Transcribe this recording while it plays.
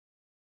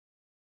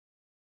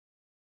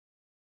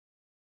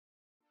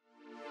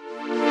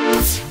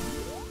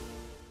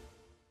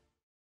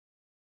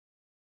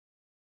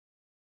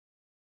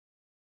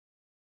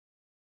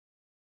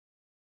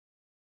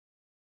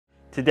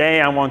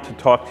Today I want to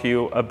talk to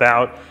you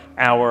about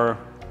our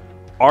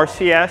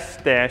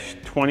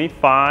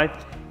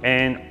RCS-25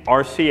 and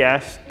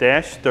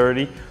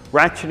RCS-30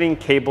 ratcheting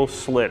cable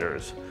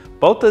slitters.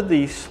 Both of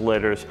these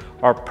slitters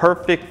are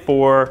perfect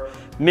for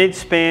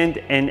mid-span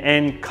and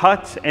end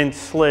cuts and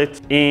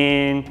slits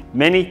in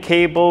many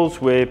cables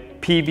with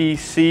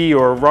PVC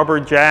or rubber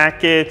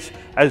jackets,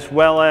 as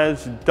well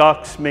as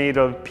ducts made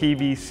of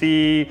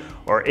PVC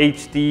or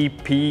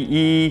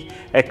HDPE,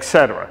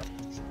 etc.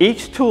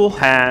 Each tool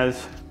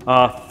has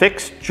a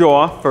fixed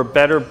jaw for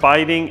better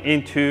biting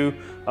into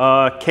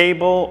a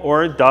cable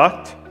or a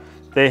duct.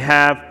 They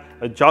have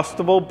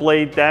adjustable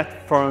blade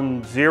depth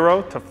from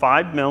 0 to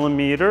 5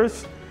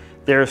 millimeters.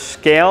 They're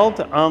scaled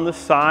on the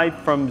side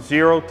from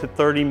 0 to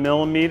 30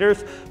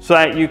 millimeters so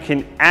that you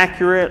can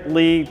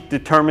accurately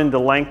determine the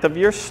length of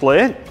your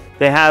slit.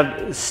 They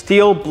have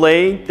steel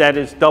blade that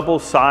is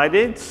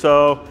double-sided,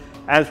 so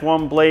as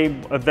one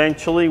blade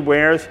eventually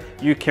wears,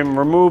 you can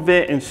remove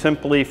it and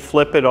simply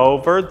flip it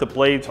over. The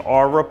blades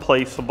are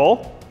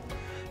replaceable.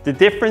 The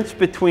difference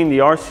between the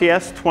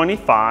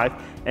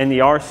RCS-25 and the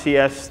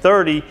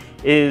RCS-30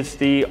 is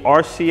the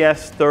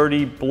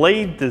RCS-30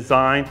 blade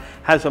design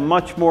has a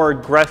much more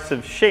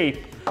aggressive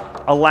shape,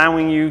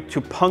 allowing you to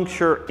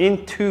puncture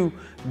into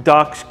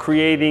ducts,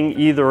 creating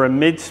either a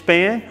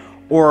mid-span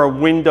or a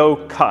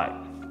window cut.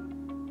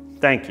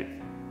 Thank you.